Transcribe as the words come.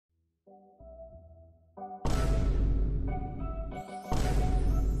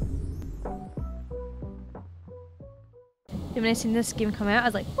Then when I seen this game come out, I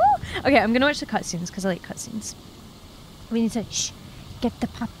was like, woo! Okay, I'm gonna watch the cutscenes because I like cutscenes. We need to get the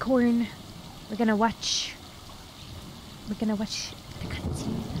popcorn. We're gonna watch the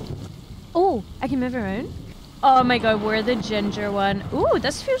cutscene. Oh, I can move around. Oh my god, we're the ginger one. Ooh,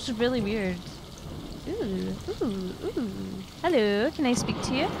 this feels really weird. Ooh. Hello, can I speak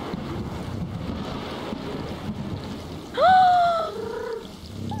to you?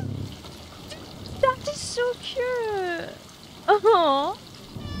 That is so cute. Oh,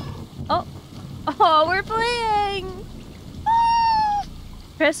 we're playing.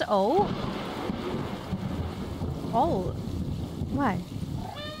 Press Alt. Alt. Why?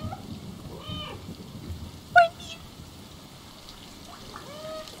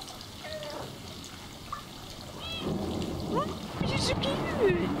 You're so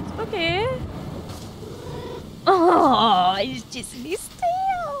cute. Okay. Oh, it's just his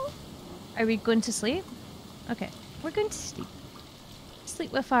tail. Are we going to sleep? Okay, we're going to sleep.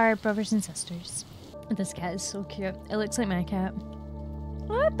 Sleep with our brothers and sisters. This cat is so cute. It looks like my cat.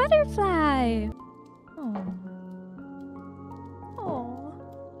 Oh, a butterfly. Oh. Oh.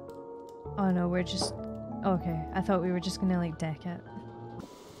 Oh no, we're just... Okay, I thought we were just gonna like deck it.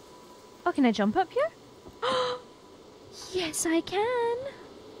 Oh, can I jump up here? Yes, I can.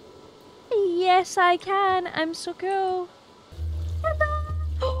 Yes, I can. I'm so cool.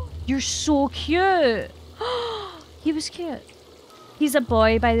 Hello. You're so cute. He was cute. He's a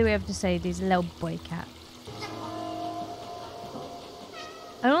boy, by the way, I've decided. He's a little boy cat.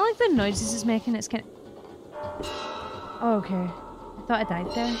 I don't like the noises it's making. It's kind of... Oh, okay. I thought I died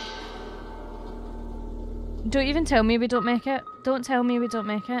there. Don't even tell me we don't make it. Don't tell me we don't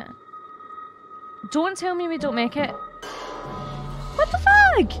make it. Don't tell me we don't make it. What the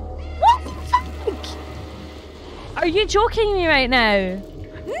fuck? What the fuck? Are you joking me right now?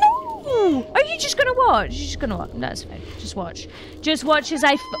 No! Are you just gonna watch? You're just gonna watch. That's fine. Just watch. Just watch as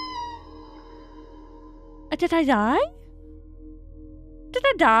I Did I die? Did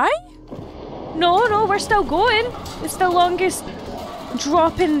I die? No, we're still going. It's the longest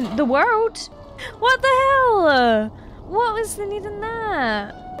drop in the world. What the hell? What was the need in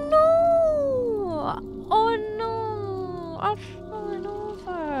that? No! Oh no! I've fallen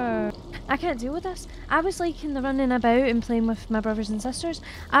over. I can't deal with this. I was liking the running about and playing with my brothers and sisters.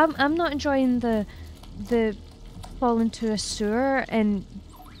 I'm not enjoying the fall into a sewer and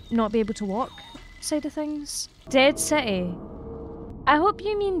not be able to walk side of things. Dead City. I hope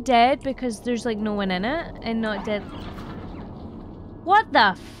you mean dead because there's like no one in it and not dead. What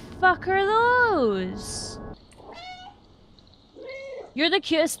the fuck are those? You're the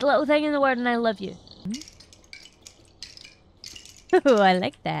cutest little thing in the world and I love you. Oh, I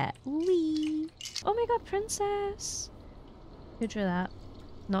like that. Wee. Oh my god, princess. Who drew that?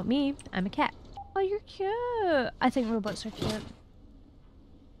 Not me. I'm a cat. Oh, you're cute. I think robots are cute.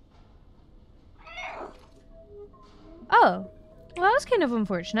 Oh. Well, that was kind of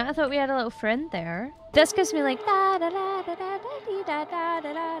unfortunate. I thought we had a little friend there. This gives me like da da da da da da da da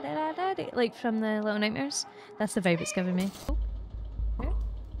da da da da, like from the Little Nightmares. That's the vibe it's giving me.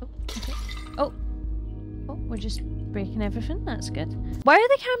 Oh, we're just breaking everything. That's good. Why are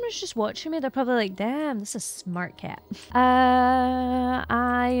the cameras just watching me? They're probably like, damn, this is a smart cat.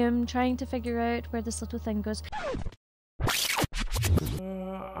 I am trying to figure out where this little thing goes.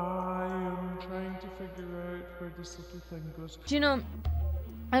 Do you know,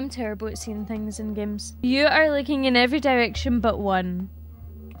 I'm terrible at seeing things in games. You are looking in every direction but one.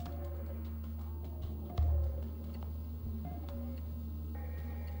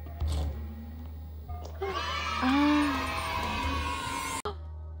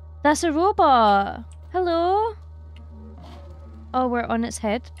 That's a robot. Hello? Oh, we're on its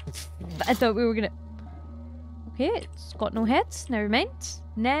head. I thought we were gonna... Okay, it's got no head. Never mind.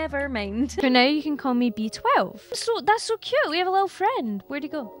 Never mind. For now, you can call me B12. That's so cute. We have a little friend. Where'd he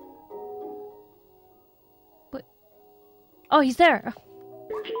go? What? Oh, he's there.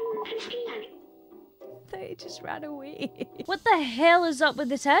 They just ran away. What the hell is up with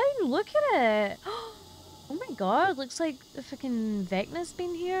the town? Look at it. Oh my god, looks like the fucking Vecna's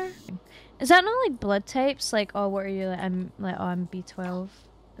been here. Is that not like blood types? Like, oh, what are you? I'm like, oh, I'm B12.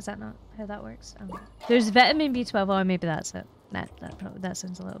 Is that not how that works? Oh. There's vitamin B12. Oh, maybe that's it. That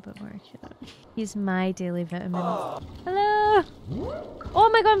sounds a little bit more accurate. He's my daily vitamin. Hello. Oh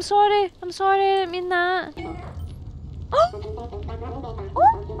my god, I'm sorry. I'm sorry. I didn't mean that.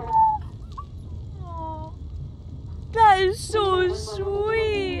 Oh. That is so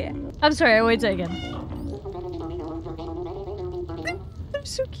sweet. I'm sorry. I won't do it again. I'm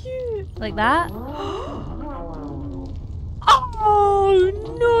so cute. Like that. Oh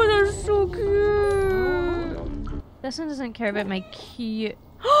no, that's so cute. This one doesn't care about my cute.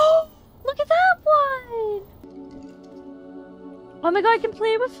 Oh, look at that one! Oh my god, I can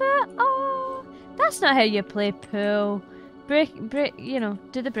play with it. Oh, that's not how you play pool. Break, you know,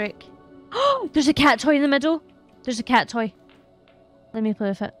 do the break. Oh, there's a cat toy in the middle. There's a cat toy. Let me play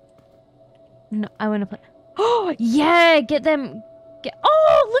with it. No, I want to play. Oh, yeah, get them.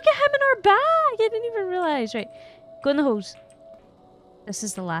 Oh, look at him in our bag. I didn't even realize. Right, go in the hose. This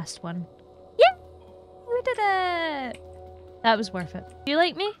is the last one. Yeah, we did it. That was worth it. Do you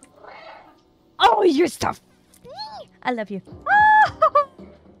like me? Oh, you're stuff. I love you. Oh,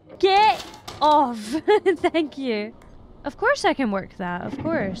 get off. Thank you. Of course I can work that. Of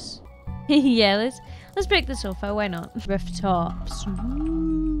course. Yeah, let's break the sofa. Why not? Rooftops.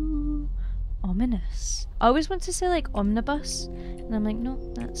 Ooh, ominous. I always want to say like omnibus, and I'm like, no,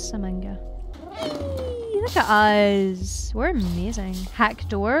 that's Samanga. Whee, look at us. We're amazing. Hack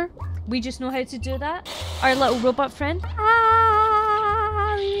door. We just know how to do that. Our little robot friend.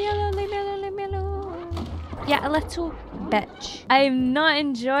 Ah, leave me alone. Yeah, a little bitch. I'm not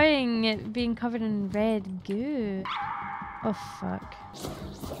enjoying it being covered in red goo. Oh fuck.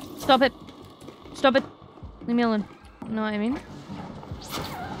 Stop it. Stop it. Leave me alone. You know what I mean?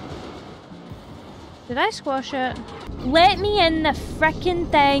 Did I squash it? Let me in the frickin'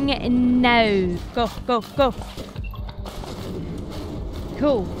 thing now. Go, go, go.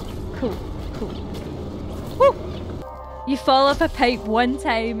 Cool. Cool. Cool. Woo! You fall off a pipe one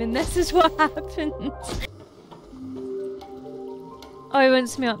time and this is what happens. Oh, he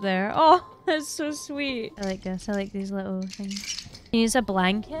wants me up there. Oh, that's so sweet. I like this. I like these little things. Use a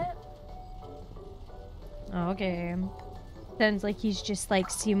blanket. Okay. Sounds like he's just like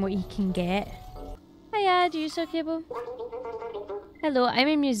seeing what he can get. Hiya, do you sell cable? Hello, I'm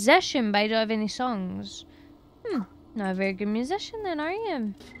a musician, but I don't have any songs. Not a very good musician then, are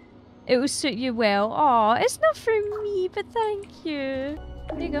you? It will suit you well. Aw, it's not for me, but thank you.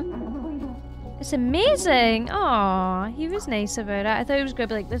 There you go. It's amazing. Aw, he was nice about it. I thought he was going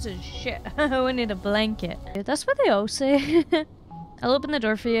to be like, this is shit. I need a blanket. That's what they all say. I'll open the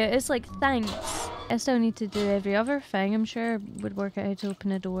door for you. It's like, thanks. I still need to do every other thing. I'm sure it would work out how to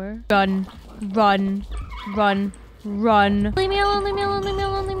open a door. Run. Run. Run. Run. Leave me alone, leave me alone, leave me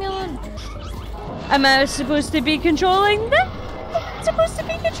alone, leave me alone. Am I supposed to be controlling this? I'm supposed to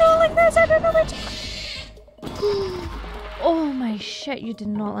be controlling this. I don't know what to... Oh my shit, you did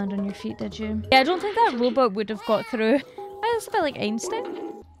not land on your feet, did you? Yeah, I don't think that robot would have got through. Oh, that's a bit like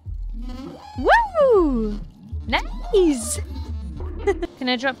Einstein. Woo! Nice! Can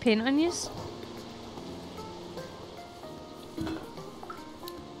I drop paint on you?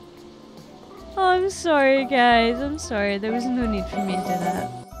 Oh, I'm sorry, guys. I'm sorry. There was no need for me to do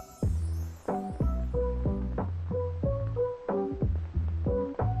that.